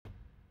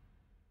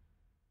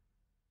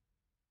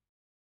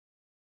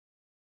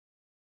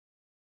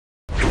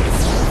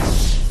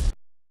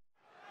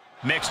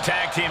Mixed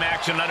tag team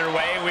action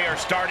underway. We are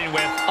starting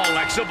with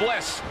Alexa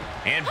Bliss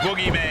and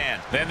Boogeyman.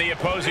 Then the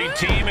opposing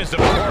team is, of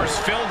course,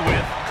 filled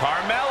with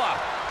Carmella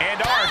and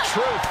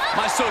R-Truth.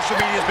 My social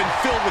media has been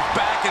filled with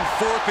back and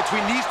forth between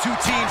these two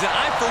teams, and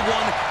I, for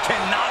one,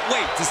 cannot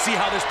wait to see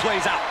how this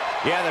plays out.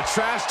 Yeah, the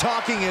trash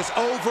talking is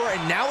over, and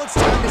now it's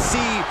time to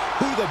see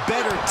who the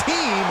better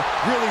team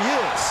really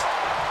is.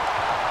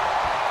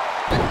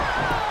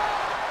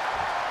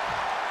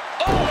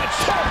 Oh, a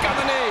choke on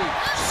the knee.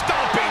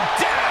 Stomping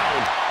down.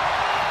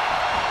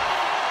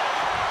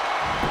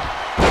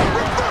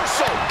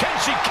 Reversal. Can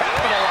she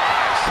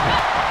capitalize?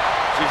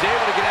 She's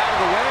able to get out of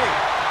the way.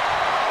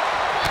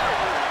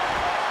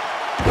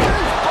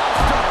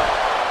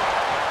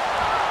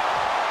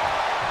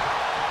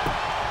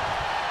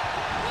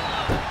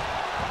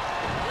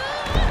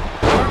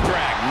 Arm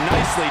drag.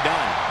 Nicely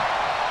done.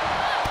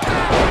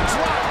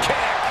 Drop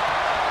kick.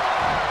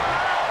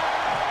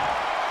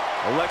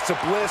 Alexa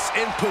Bliss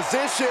in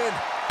position.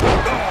 Oh,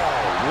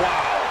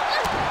 wow.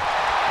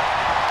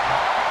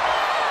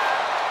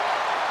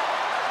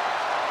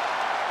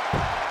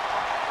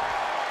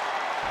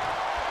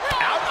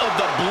 Out of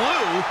the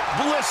blue,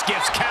 Bliss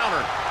gets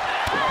countered.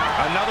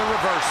 Another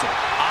reversal.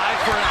 Eye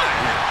for an eye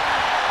here.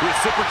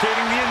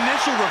 Reciprocating the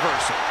initial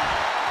reversal.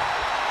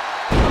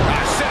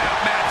 A set-up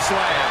mat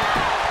slam.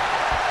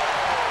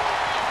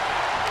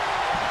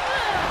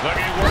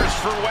 Looking worse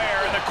for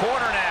wear in the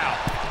corner now.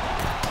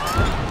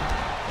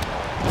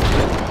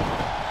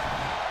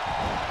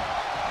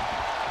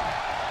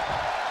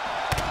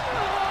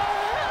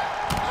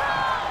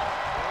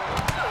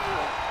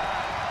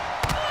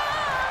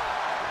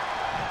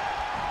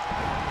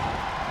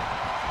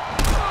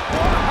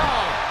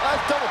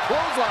 Double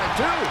clothesline,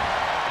 too.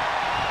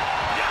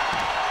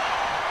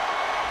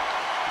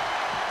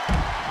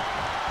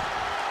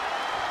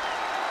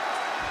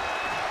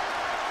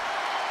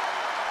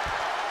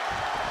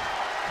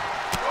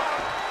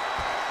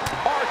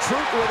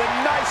 R-Truth with a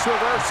nice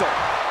reversal.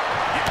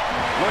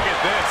 Look at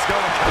this,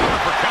 going counter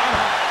for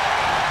counter.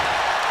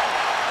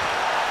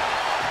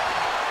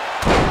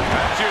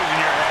 That's using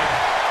your head.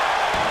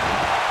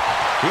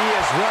 He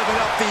is revving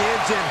up the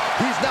engine.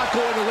 He's not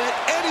going to let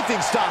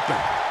anything stop him.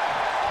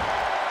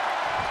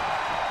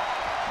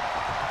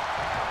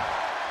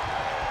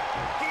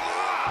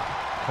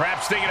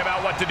 Perhaps thinking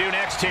about what to do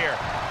next here.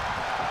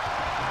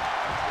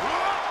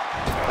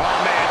 Oh,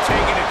 man,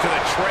 taking it to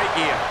the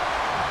trachea.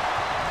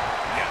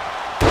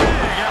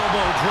 Big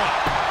elbow drop.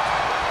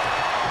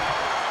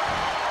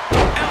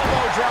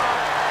 Elbow drop.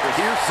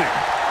 Piercing.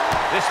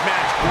 This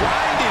match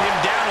grinding him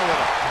down a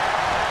little.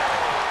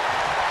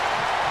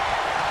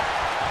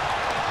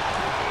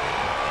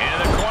 Into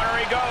the corner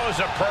he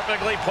goes. A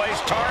perfectly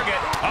placed target.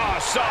 Oh,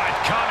 saw it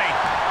coming.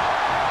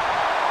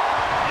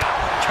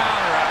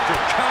 Counter after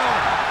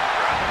counter.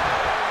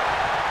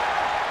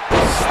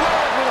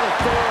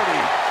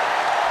 Authority.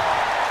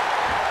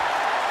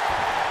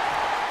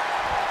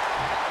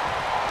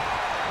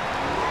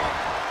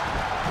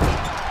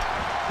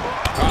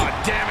 Oh,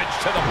 damage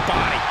to the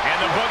body. And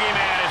the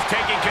Boogeyman is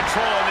taking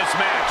control in this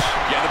match.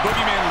 Yeah, the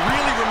Boogeyman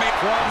really remained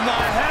from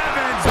the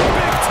heavens.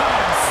 Big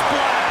time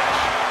splash.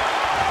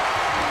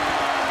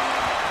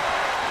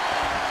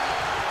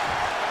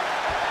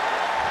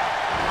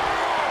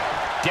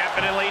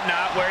 Definitely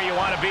not where you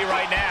want to be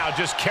right now.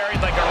 Just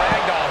carried like a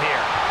ragdoll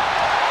here.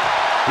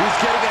 He's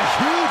getting a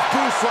huge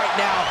boost right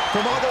now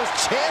from all those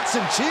chants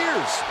and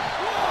cheers.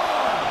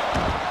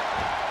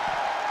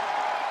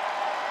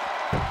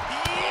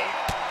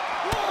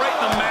 Right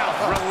in the mouth,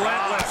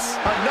 relentless.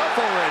 Enough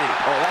already.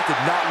 Oh, that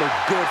did not look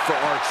good for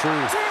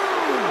R-Truth.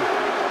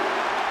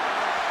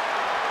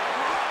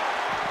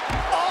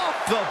 Off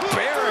the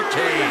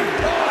barricade.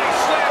 Oh, he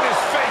slammed his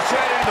face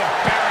right into the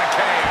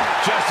barricade.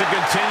 Just a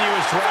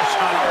continuous rush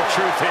on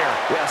R-Truth here.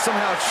 Yeah,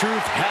 somehow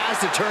Truth has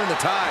to turn the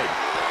tide.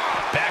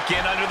 Back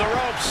in under the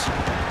ropes.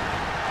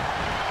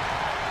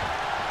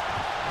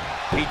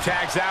 He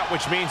tags out,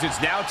 which means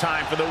it's now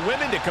time for the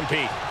women to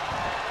compete.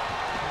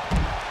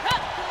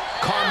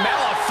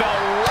 Carmella fell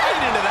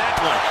right into that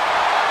one.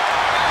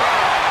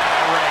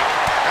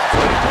 That's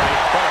not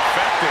great, but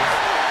effective.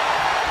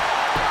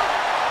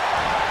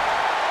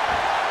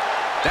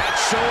 That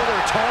shoulder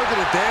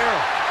targeted there.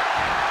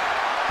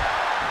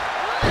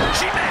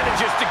 She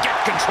manages to get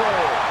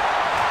control.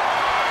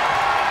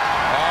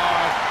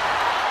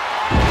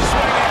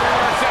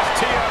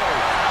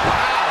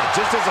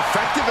 Just as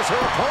effective as her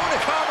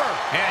opponent. Cover.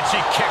 And she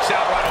kicks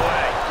out right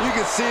away. You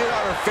can see it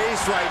on her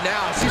face right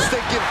now. She's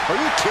thinking, are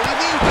you kidding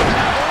me?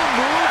 That old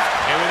move?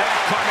 And with that,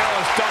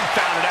 Carmella's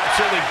dumbfounded,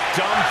 absolutely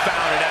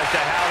dumbfounded as to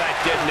how that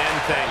didn't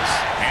end things.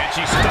 And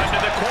she's stunned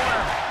in the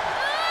corner.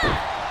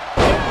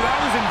 Oh, that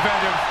was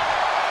inventive.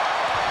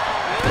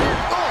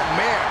 Oh,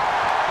 man.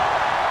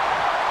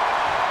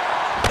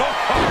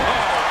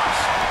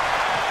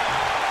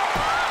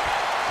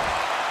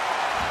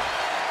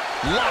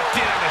 Locked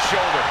in on the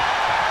shoulder.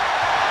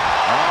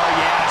 Oh,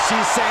 yeah,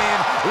 she's saying,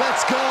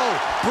 let's go,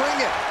 bring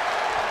it.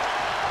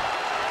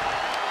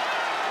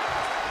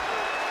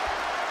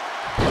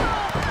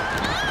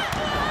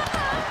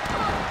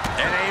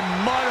 And a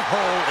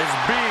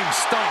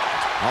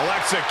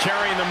Alexa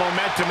carrying the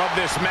momentum of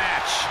this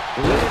match.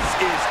 Bliss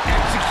is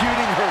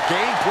executing her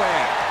game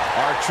plan.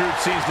 R-Truth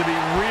seems to be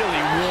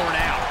really worn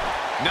out.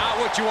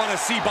 Not what you want to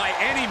see by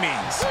any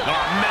means.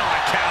 Carmella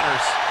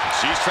counters.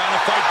 She's trying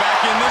to fight back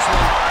in this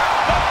one.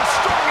 Oh,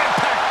 strong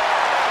impact.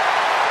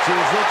 She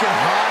is looking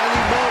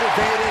highly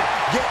motivated,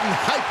 getting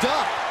hyped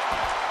up.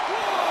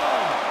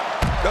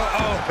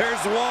 Uh-oh,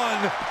 there's one.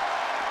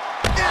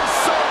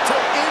 Insult to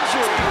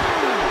injury.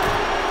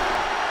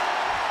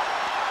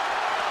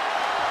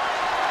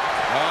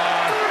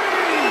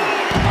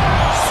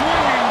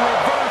 Swinging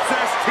reverse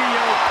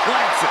STO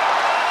plants it.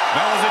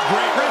 That was a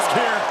great risk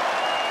here.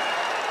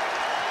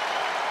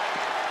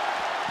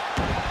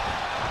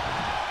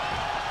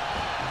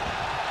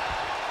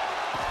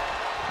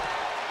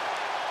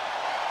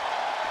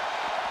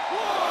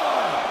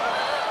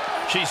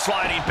 She's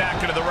sliding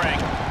back into the ring,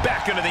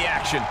 back into the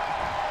action.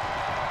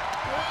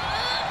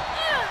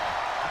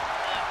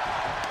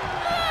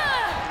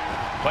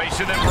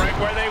 Placing them right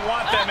where they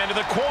want them, into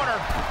the corner.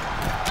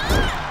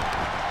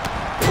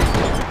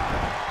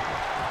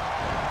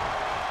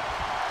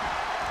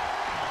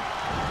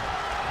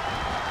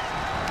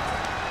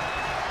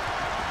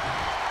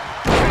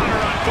 Counter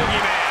on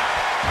Boogeyman.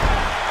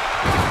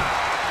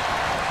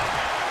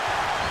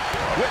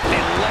 With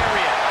the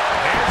lariat.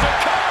 Here's a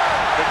cover.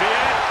 Could be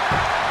it.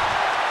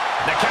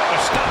 The count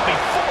was stopped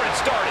before it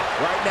started.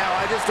 Right now,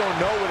 I just don't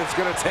know what it's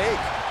going to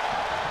take.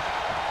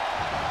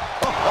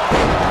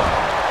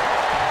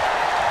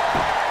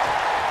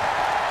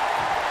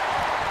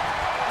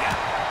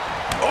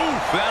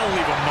 That'll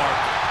leave a mark.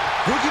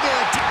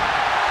 Boogeyman.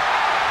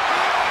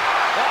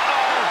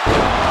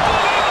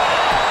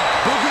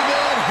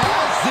 Boogeyman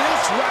has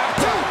this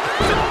wrapped up.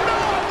 No,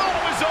 I thought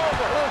it was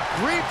over. Oh,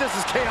 grief, this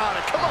is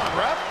chaotic. Come on,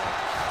 ref.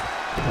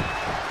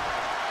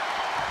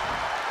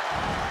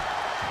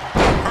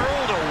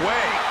 Hurled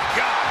away.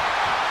 God.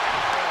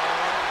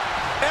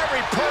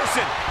 Every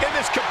person in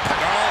this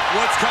competition. Oh,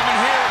 what's coming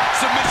here?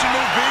 Submission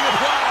move being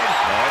applied.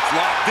 Oh, it's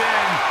locked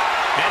in.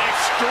 An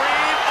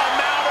extreme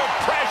amount of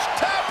pressure.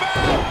 Tap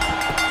out.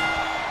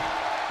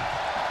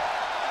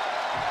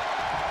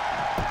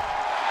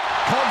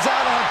 Comes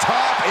out on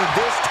top in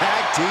this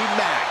tag team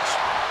match.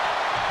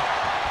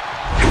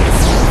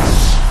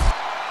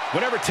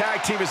 Whenever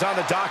tag team is on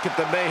the docket,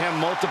 the mayhem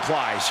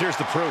multiplies. Here's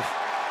the proof.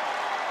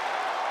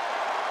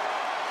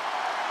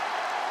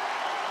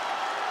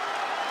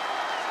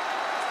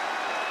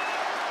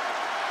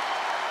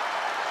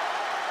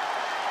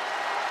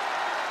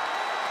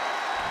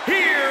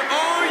 Here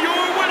are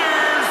your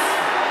winners,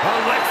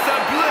 Alexa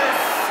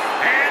Bliss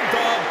and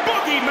the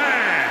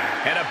Boogeyman.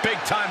 And a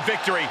big-time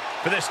victory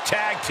for this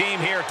tag team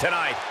here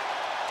tonight.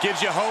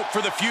 Gives you hope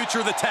for the future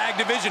of the tag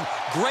division.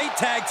 Great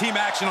tag team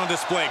action on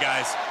display,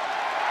 guys.